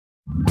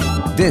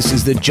This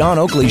is the John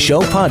Oakley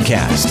Show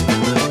podcast.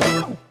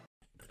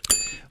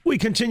 We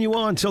continue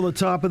on till the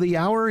top of the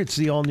hour. It's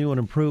the all-new and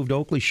improved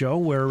Oakley Show,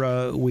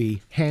 where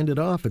we hand it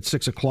off at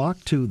 6 o'clock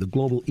to the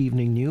Global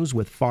Evening News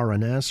with Farah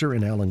Nasser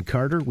and Alan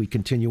Carter. We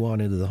continue on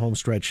into the home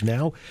stretch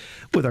now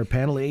with our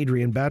panel,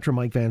 Adrienne Batra,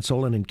 Mike Van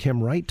Soelen, and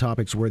Kim Wright.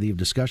 Topics worthy of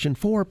discussion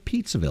for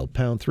Pizzaville,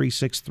 pound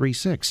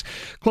 3636.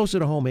 Closer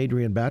to home,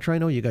 Adrienne Batra, I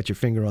know you got your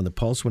finger on the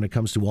pulse when it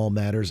comes to all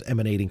matters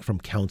emanating from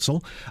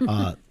council.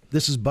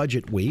 This is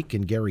budget week,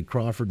 and Gary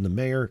Crawford and the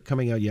mayor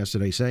coming out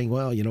yesterday saying,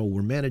 well, you know,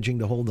 we're managing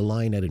to hold the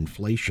line at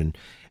inflation.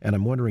 And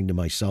I'm wondering to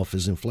myself,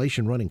 is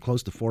inflation running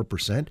close to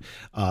 4%?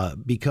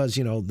 Because,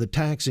 you know, the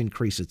tax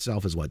increase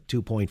itself is,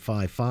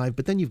 2.55?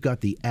 But then you've got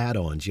the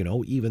add-ons, you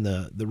know, even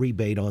the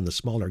rebate on the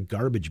smaller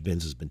garbage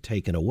bins has been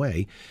taken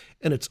away.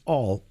 And it's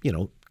all, you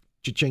know,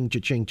 cha-ching,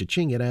 cha-ching,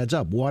 cha-ching. It adds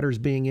up. Water's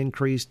being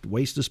increased,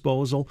 waste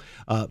disposal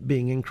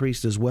being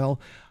increased as well.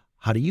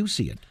 How do you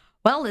see it?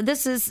 Well,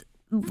 this is...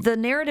 The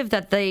narrative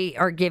that they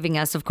are giving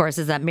us, of course,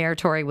 is that Mayor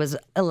Tory was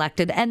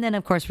elected and then,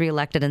 of course,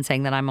 reelected and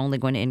saying that I'm only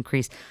going to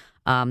increase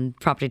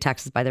property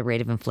taxes by the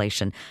rate of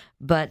inflation.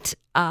 But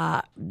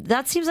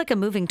that seems like a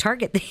moving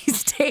target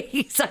these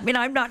days. I mean,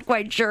 I'm not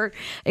quite sure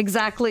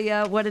exactly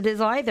what it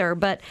is either.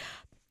 But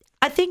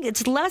I think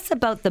it's less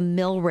about the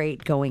mill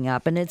rate going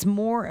up and it's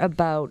more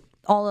about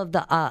all of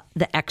the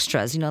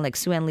extras. You know, like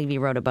Sue Ann Levy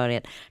wrote about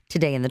it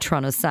today in the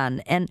Toronto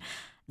Sun. And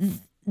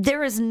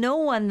there is no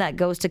one that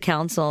goes to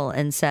council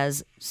and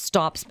says,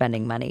 stop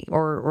spending money,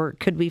 or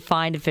could we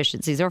find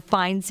efficiencies or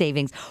find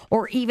savings,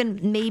 or even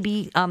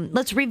maybe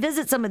let's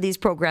revisit some of these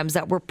programs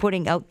that we're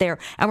putting out there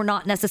and we're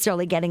not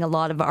necessarily getting a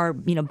lot of our,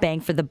 you know, bang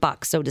for the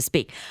buck, so to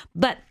speak.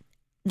 But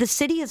the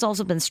city has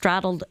also been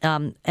straddled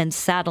and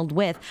saddled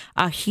with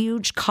a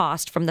huge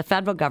cost from the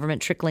federal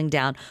government trickling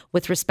down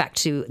with respect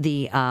to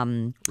the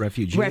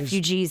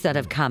refugees that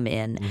have come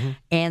in. Mm-hmm.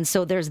 And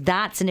so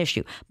that's an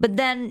issue. But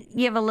then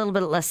you have a little bit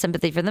less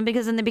sympathy for them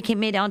because then they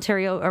made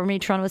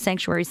Toronto a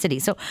sanctuary city.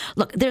 So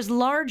look, there's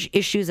large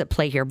issues at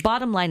play here.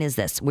 Bottom line is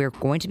this. We're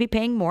going to be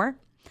paying more.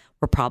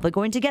 We're probably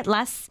going to get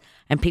less.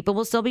 And people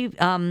will still be,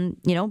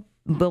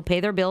 will pay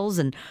their bills,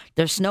 and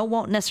their snow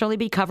won't necessarily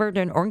be covered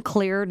or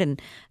cleared,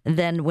 and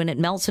then when it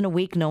melts in a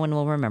week, no one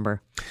will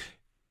remember.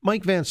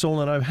 Mike Van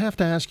Soelen, I have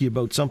to ask you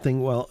about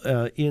something. Well,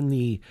 in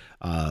the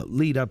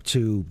lead up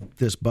to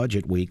this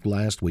budget week,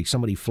 last week,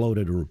 somebody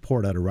floated a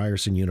report out of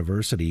Ryerson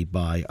University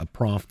by a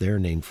prof there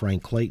named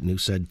Frank Clayton, who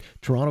said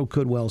Toronto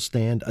could well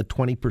stand a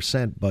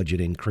 20%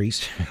 budget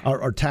increase,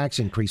 or tax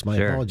increase,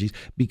 apologies,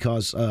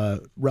 because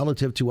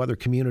relative to other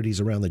communities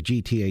around the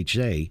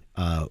GTHA,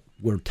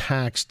 we're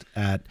taxed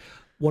at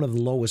one of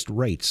the lowest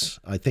rates.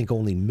 I think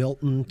only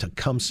Milton,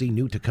 Tecumseh,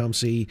 New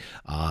Tecumseh,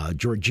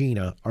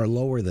 Georgina are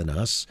lower than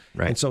us.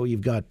 Right. And so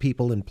you've got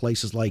people in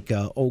places like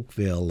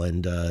Oakville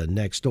and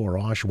next door,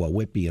 Oshawa,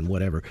 Whitby, and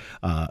whatever,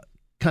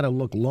 kind of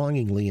look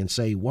longingly and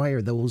say, why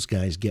are those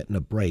guys getting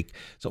a break?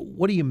 So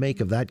what do you make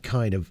of that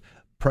kind of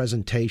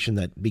presentation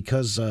that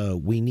because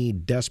we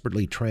need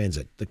desperately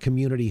transit, the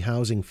community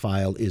housing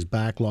file is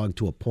backlogged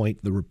to a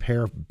point, the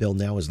repair bill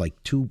now is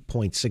like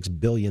 $2.6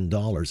 billion.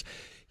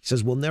 He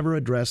says we'll never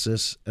address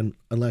this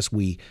unless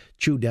we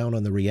chew down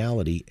on the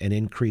reality and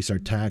increase our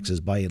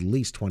taxes by at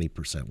least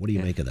 20%. What do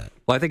you make of that?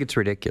 Well, I think it's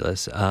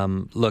ridiculous.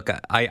 Look,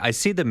 I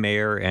see the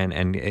mayor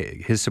and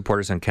his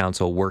supporters on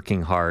council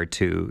working hard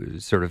to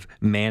sort of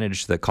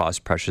manage the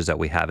cost pressures that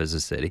we have as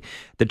a city.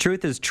 The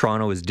truth is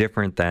Toronto is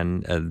different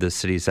than the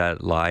cities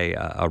that lie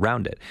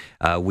around it.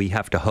 We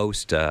have to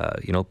host,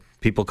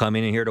 people come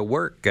in here to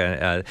work.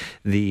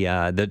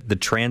 The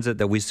transit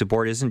that we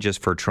support isn't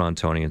just for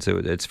Torontonians.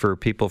 It's for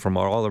people from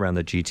all around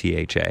the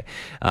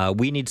GTHA.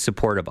 We need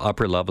support of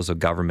upper levels of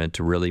government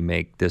to really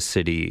make this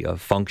city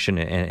function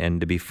and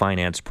to be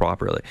financed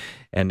properly.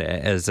 And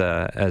as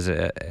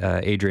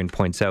Adrienne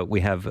points out, we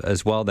have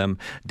as well them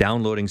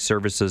downloading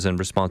services and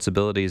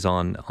responsibilities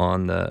on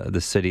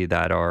the city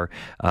that are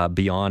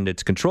beyond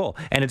its control,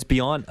 and it's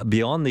beyond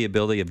the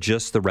ability of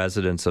just the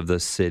residents of the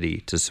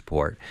city to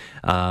support.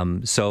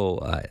 So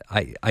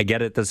I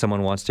get it that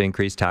someone wants to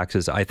increase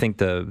taxes. I think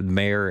the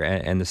mayor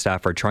and the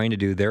staff are trying to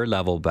do their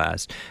level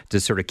best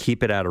to sort of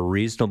keep it at a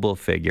reasonable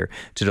figure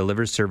to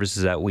deliver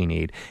services that we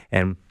need.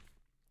 And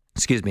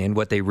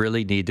what they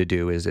really need to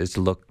do is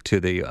to look to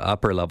the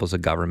upper levels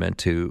of government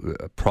to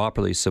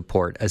properly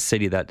support a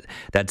city that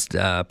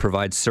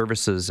provides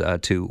services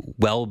to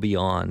well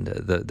beyond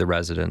the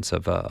residents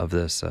of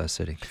this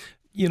city.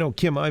 You know,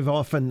 Kim, I've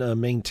often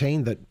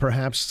maintained that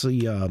perhaps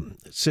the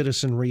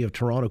citizenry of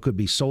Toronto could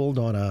be sold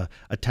on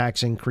a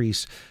tax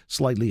increase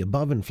slightly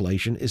above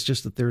inflation. It's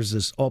just that there's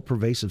this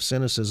all-pervasive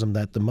cynicism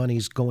that the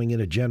money's going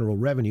into general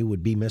revenue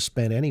would be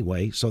misspent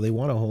anyway, so they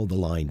want to hold the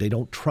line. They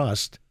don't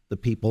trust the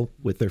people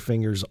with their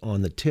fingers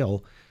on the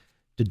till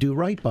to do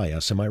right by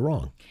us. Am I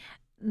wrong?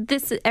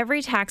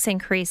 Every tax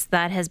increase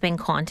that has been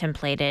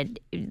contemplated,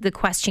 the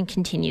question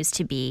continues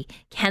to be,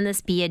 can this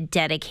be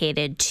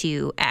dedicated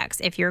to X?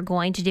 If you're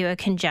going to do a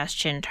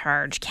congestion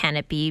charge, can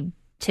it be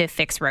to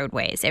fix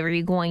roadways? Are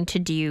you going to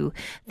do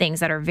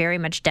things that are very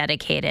much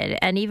dedicated?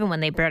 And even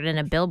when they brought in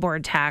a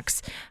billboard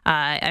tax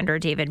under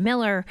David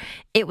Miller,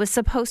 it was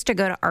supposed to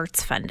go to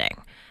arts funding.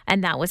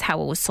 And that was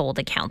how it was sold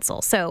to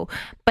council. So,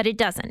 but it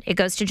doesn't. It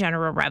goes to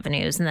general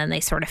revenues, and then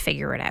they sort of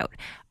figure it out.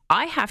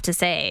 I have to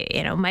say,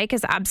 Mike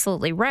is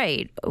absolutely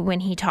right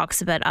when he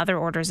talks about other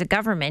orders of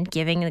government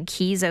giving the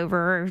keys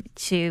over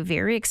to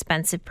very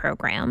expensive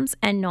programs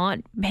and not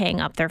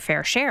paying up their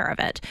fair share of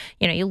it.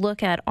 You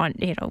look at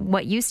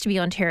what used to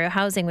be Ontario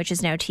Housing, which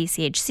is now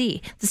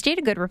TCHC. The state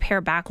of good repair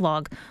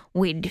backlog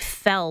would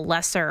fell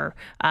lesser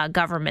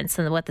governments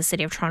than what the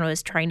City of Toronto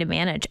is trying to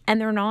manage.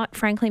 And they're not,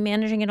 frankly,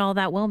 managing it all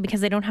that well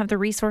because they don't have the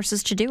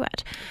resources to do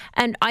it.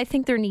 And I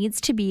think there needs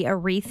to be a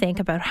rethink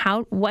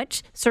about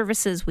what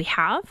services we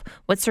have,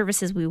 what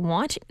services we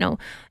want.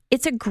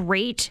 It's a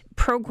great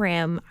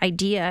program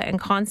idea and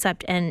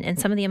concept, and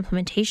some of the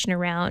implementation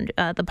around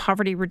the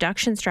poverty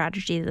reduction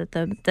strategy that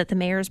the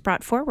mayor's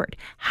brought forward.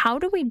 How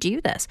do we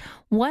do this?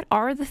 What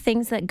are the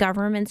things that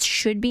governments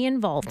should be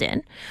involved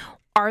in?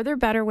 Are there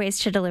better ways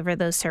to deliver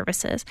those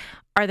services?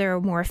 Are there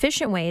more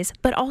efficient ways?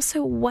 But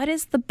also, what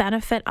is the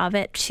benefit of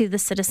it to the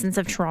citizens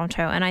of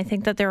Toronto? And I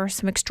think that there are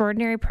some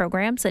extraordinary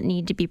programs that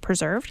need to be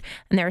preserved,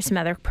 and there are some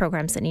other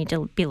programs that need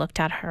to be looked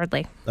at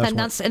hardly.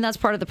 That's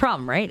part of the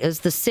problem, right?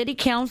 Is the city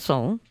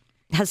council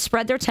has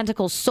spread their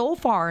tentacles so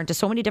far into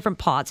so many different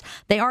pots.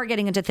 They are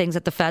getting into things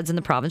that the feds and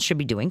the province should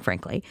be doing,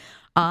 frankly.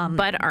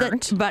 But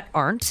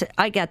aren't.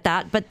 I get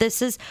that. But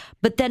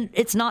then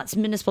it's not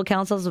municipal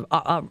council's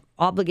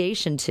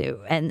obligation to.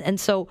 And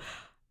so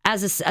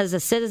as a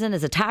citizen,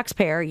 as a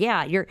taxpayer,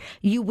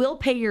 you will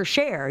pay your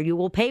share. You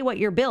will pay what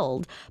you're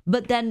billed,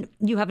 but then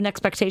you have an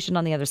expectation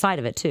on the other side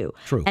of it too.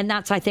 True. And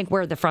that's, I think,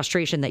 where the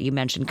frustration that you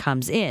mentioned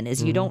comes in,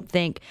 is you don't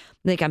think,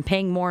 like, I'm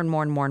paying more and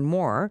more and more and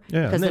more.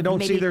 Yeah, and they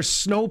don't see their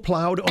snow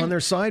plowed on their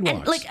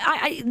sidewalks.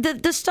 And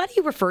the study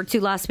you referred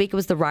to last week, it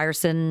was the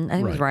Ryerson, I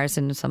think it was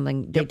Ryerson or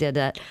something. They did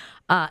that.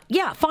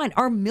 Fine.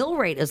 Our mill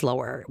rate is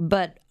lower,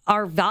 but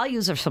our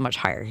values are so much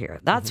higher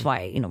here. That's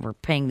why, we're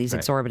paying these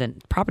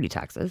exorbitant property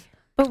taxes.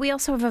 But we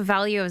also have a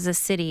value as a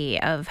city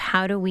of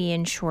how do we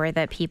ensure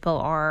that people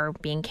are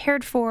being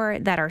cared for,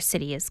 that our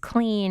city is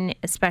clean,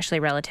 especially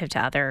relative to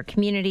other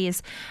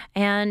communities,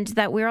 and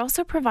that we're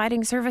also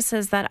providing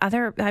services that I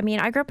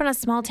grew up in a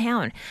small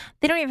town.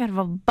 They don't even have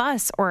a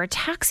bus or a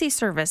taxi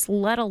service,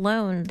 let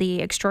alone the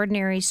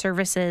extraordinary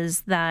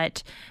services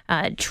that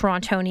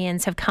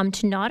Torontonians have come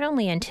to not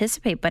only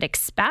anticipate but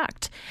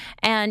expect.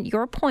 And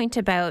your point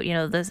about,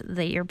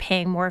 that you're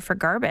paying more for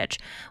garbage.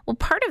 Well,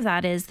 part of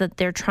that is that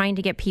they're trying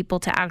to get people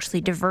to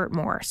actually divert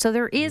more. So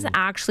there is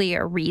actually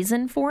a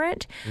reason for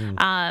it.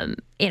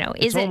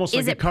 Is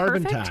like a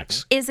carbon perfect?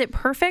 Tax. Is it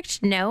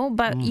perfect? No,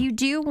 but you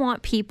do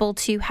want people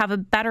to have a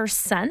better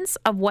sense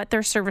of what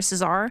their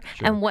services are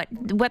and what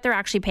they're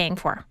actually paying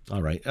for.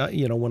 All right.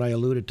 When I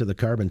alluded to the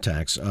carbon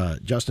tax,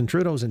 Justin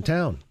Trudeau's in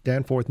town,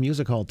 Danforth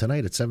Music Hall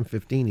tonight at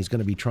 7:15. He's going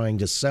to be trying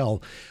to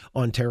sell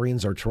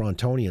Ontarians or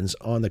Torontonians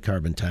on the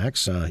carbon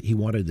tax. He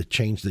wanted to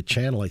change the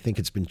channel. I think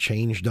it's been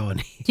changed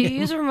on. Do you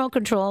use a remote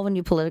control when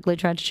you politically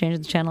try to change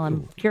the channel?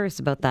 I'm curious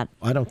about that.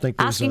 I don't think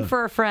there's asking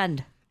for a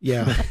friend.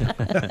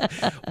 Yeah.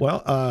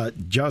 Well,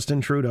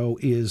 Justin Trudeau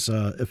is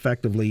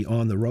effectively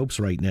on the ropes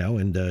right now,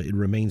 and it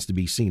remains to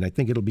be seen. I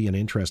think it'll be an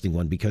interesting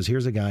one because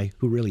here's a guy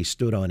who really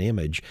stood on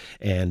image,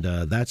 and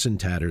that's in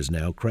tatters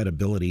now.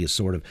 Credibility is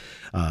sort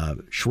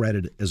of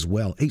shredded as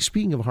well. Hey,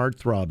 speaking of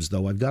heartthrobs,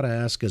 though, I've got to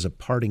ask as a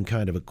parting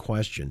kind of a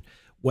question,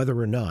 whether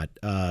or not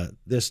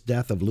this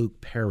death of Luke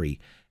Perry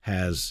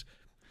has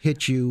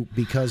hit you,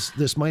 because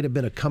this might have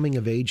been a coming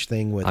of age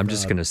thing with. I'm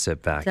just going to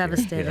sit back.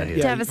 Devastated. Here.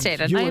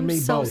 Devastated. I am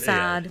so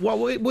sad. Well,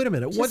 wait a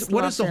minute.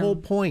 What is the whole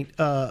point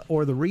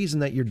or the reason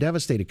that you're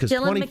devastated? Because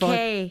Dylan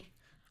McKay.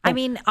 I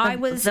mean, it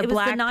was the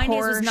 90s. It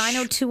was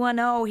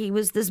 90210. He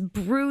was this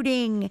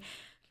brooding,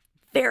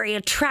 very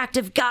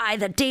attractive guy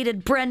that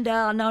dated Brenda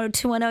on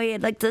 90210. He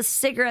had like the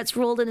cigarettes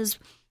rolled in his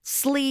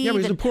sleeve. Yeah, he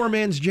was a poor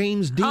man's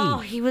James Dean. Oh,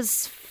 he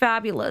was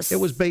fabulous. It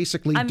was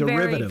basically derivative.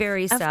 I'm very,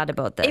 very sad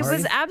about this. It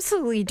was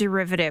absolutely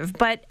derivative,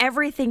 but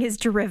everything is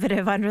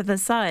derivative under the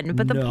sun.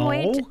 But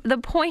the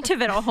point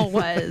of it all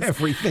was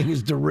everything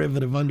is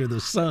derivative under the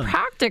sun.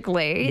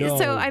 Practically. No.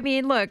 So I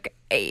mean, look.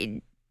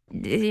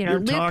 You're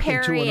Luke talking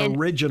Perry to an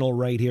original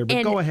right here,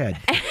 but go ahead.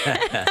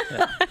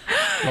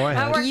 Go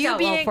ahead.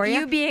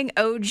 You being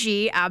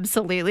OG,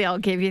 absolutely, I'll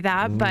give you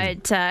that.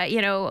 But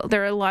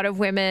there are a lot of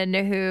women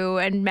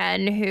and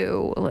men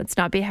who, let's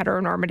not be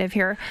heteronormative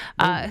here,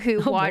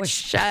 who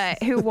watched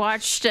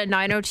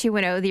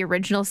 90210, the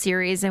original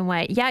series, and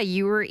went, yeah,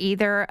 you were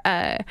either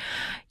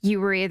you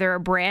were either a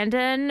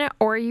Brandon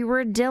or you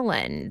were a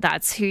Dylan.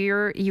 That's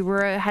who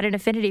had an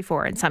affinity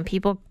for. And some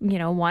people,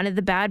 wanted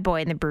the bad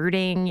boy and the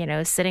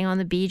brooding, sitting on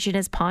the beach in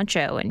his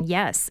poncho. And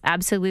yes,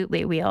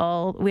 absolutely, we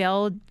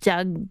all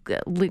dug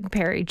Luke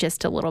Perry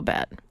just a little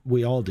bit.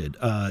 We all did.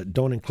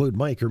 Don't include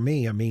Mike or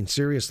me. I mean,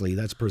 seriously,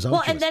 that's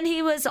presumptuous. Well, and then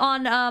he was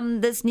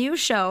on this new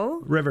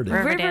show,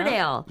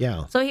 Riverdale.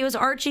 Yeah. So he was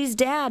Archie's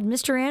dad,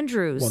 Mr.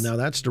 Andrews. Well, now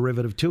that's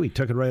derivative too. He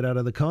took it right out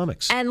of the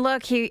comics. And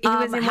look, he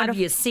was in Have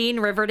you seen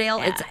Riverdale?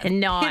 Yeah, it's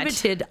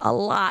pivoted a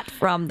lot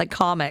from the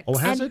comics. Oh,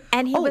 has it?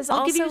 And he was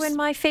also in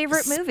my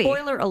favorite movie.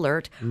 Spoiler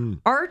alert.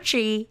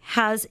 Archie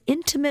has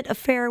intimate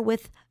affair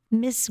with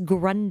Miss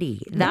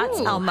Grundy. That's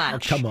how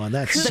much. Oh, come on,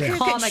 that's the sad.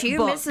 comic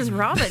book Mrs.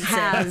 Robinson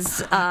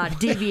has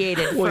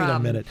deviated from. Wait a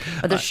minute.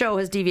 The show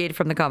has deviated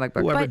from the comic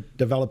book. Whoever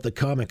developed the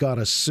comic ought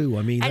to sue.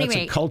 I mean, that's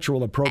a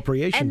cultural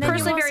appropriation. And I'm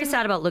personally very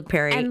sad about Luke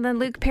Perry. And then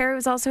Luke Perry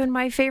was also in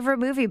my favorite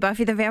movie,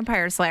 Buffy the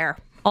Vampire Slayer.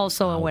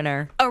 Also a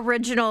winner. The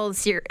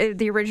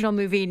original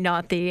movie,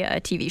 not the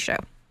TV show.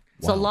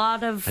 So a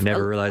lot of... I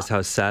never realized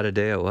how sad a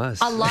day it was.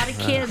 A lot of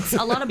kids,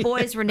 a lot of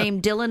boys were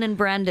named Dylan and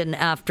Brandon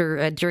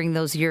during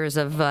those years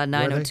of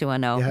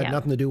 90210. It had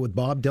nothing to do with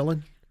Bob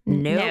Dylan?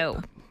 No.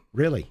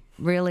 Really?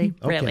 Really?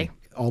 Okay. Really.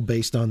 All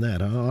based on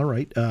that. All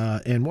right.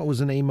 And what was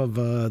the name of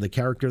the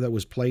character that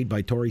was played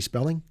by Tori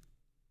Spelling?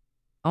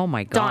 Oh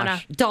my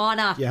gosh.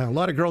 Donna. Yeah, a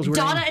lot of girls were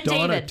Donna named and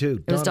Donna David.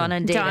 too. It was Donna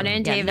and David. Donna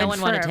and David no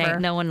one wanted forever.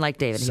 no one liked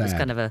David. Sad. He was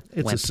kind of a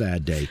It's wimp. a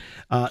sad day.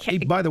 Hey,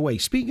 by the way,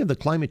 speaking of the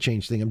climate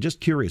change thing, I'm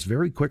just curious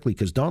very quickly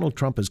because Donald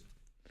Trump has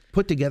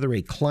put together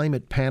a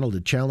climate panel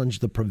to challenge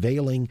the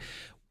prevailing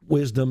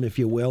wisdom, if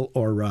you will,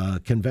 or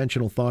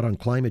conventional thought on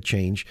climate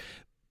change,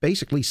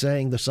 basically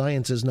saying the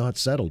science is not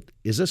settled.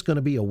 Is this going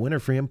to be a winner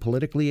for him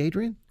politically,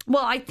 Adrienne?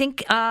 Well, I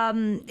think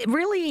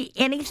really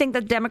anything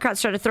that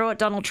Democrats try to throw at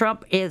Donald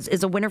Trump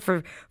is a winner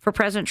for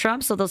President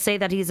Trump. So they'll say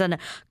that he's a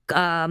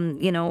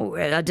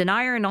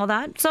denier and all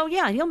that. So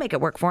yeah, he'll make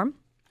it work for him.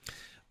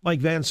 Mike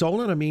Van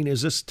Soelen, I mean,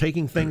 is this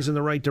taking things in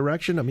the right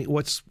direction? I mean,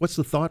 what's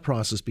the thought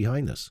process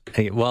behind this?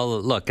 Hey,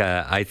 well, look,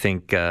 I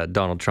think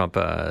Donald Trump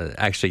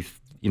actually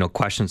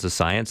questions the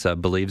science,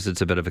 believes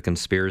it's a bit of a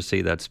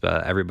conspiracy that's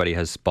everybody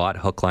has bought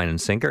hook, line,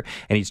 and sinker,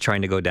 and he's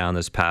trying to go down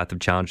this path of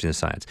challenging the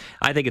science.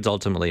 I think it's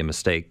ultimately a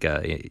mistake,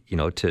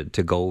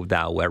 to go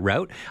that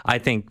route. I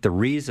think the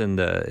reason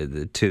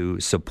to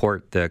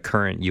support the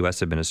current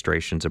U.S.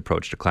 administration's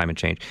approach to climate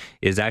change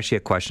is actually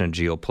a question of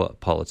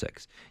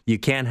geopolitics. You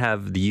can't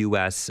have the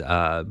U.S.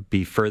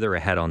 Be further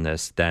ahead on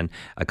this than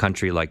a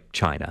country like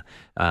China.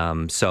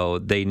 So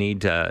they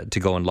need to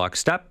go in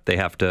lockstep. They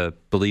have to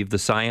believe the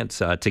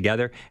science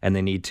together, and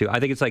they need to. I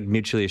think it's like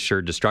mutually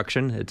assured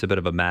destruction. It's a bit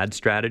of a mad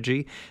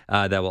strategy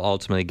that will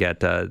ultimately get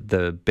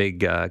the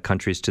big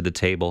countries to the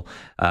table.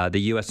 The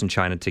U.S. and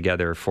China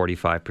together are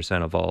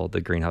 45% of all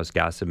the greenhouse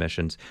gas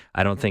emissions.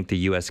 I don't think the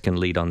U.S. can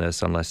lead on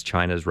this unless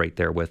China's right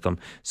there with them.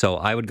 So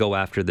I would go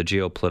after the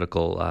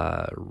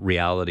geopolitical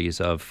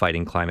realities of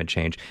fighting climate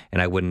change,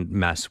 and I wouldn't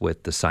mess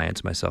with the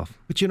science myself.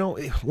 But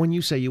when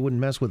you say you wouldn't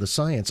mess with the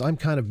science, I'm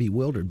kind of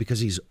bewildered because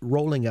he's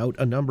rolling out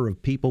a number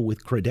of people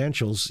with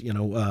credentials,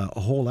 a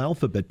whole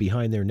alphabet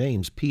behind their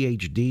names,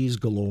 PhDs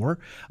galore,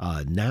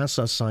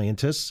 NASA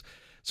scientists.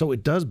 So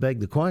it does beg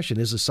the question,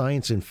 is the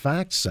science in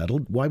fact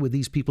settled? Why would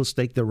these people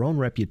stake their own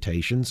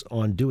reputations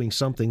on doing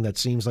something that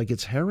seems like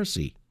it's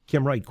heresy?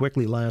 Kim Wright,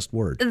 quickly, last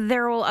word.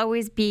 There will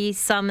always be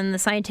some in the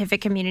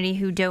scientific community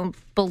who don't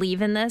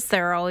believe in this.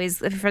 There are always,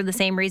 for the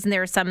same reason,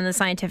 there are some in the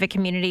scientific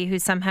community who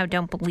somehow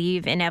don't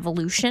believe in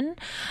evolution.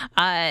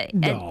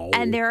 No.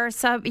 And there are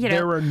some,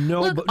 There are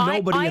nobody in the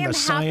scientific... I am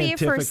happy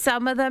for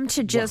some of them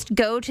to just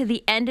go to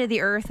the end of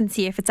the earth and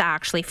see if it's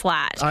actually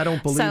flat. I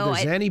don't believe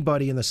there's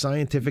anybody in the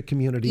scientific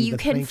community you that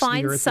can thinks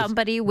find the earth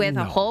somebody with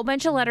a whole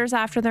bunch of letters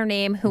after their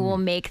name who will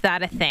make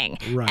that a thing.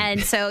 Right.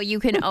 And so you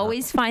can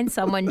always find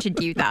someone to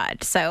do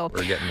that. So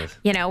We're getting this.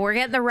 we're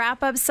getting the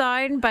wrap-up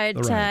sign,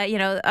 but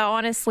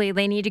honestly,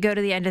 they need to go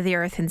to the end of the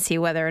earth and see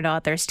whether or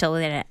not they're still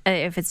in it,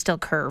 if it's still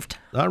curved.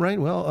 All right.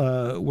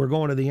 Well, we're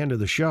going to the end of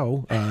the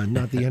show,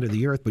 not the end of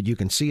the earth, but you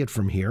can see it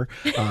from here.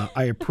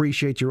 I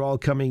appreciate you all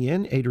coming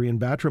in, Adrienne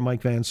Batra,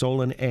 Mike Van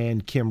Soelen,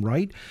 and Kim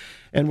Wright.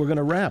 And we're going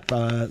to wrap.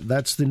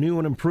 That's the new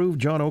and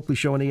improved John Oakley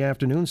Show in the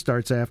afternoon.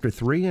 Starts after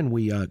 3, and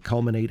we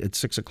culminate at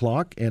 6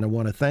 o'clock. And I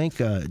want to thank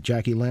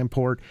Jackie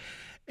Lamport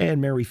and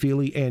Mary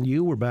Feely and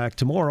you. We're back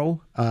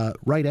tomorrow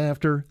right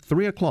after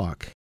 3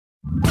 o'clock.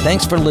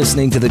 Thanks for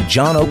listening to the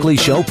John Oakley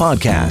Show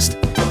podcast.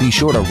 Be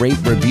sure to rate,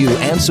 review,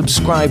 and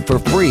subscribe for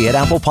free at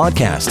Apple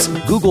Podcasts,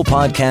 Google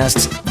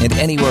Podcasts, and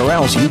anywhere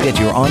else you get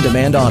your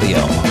on-demand audio.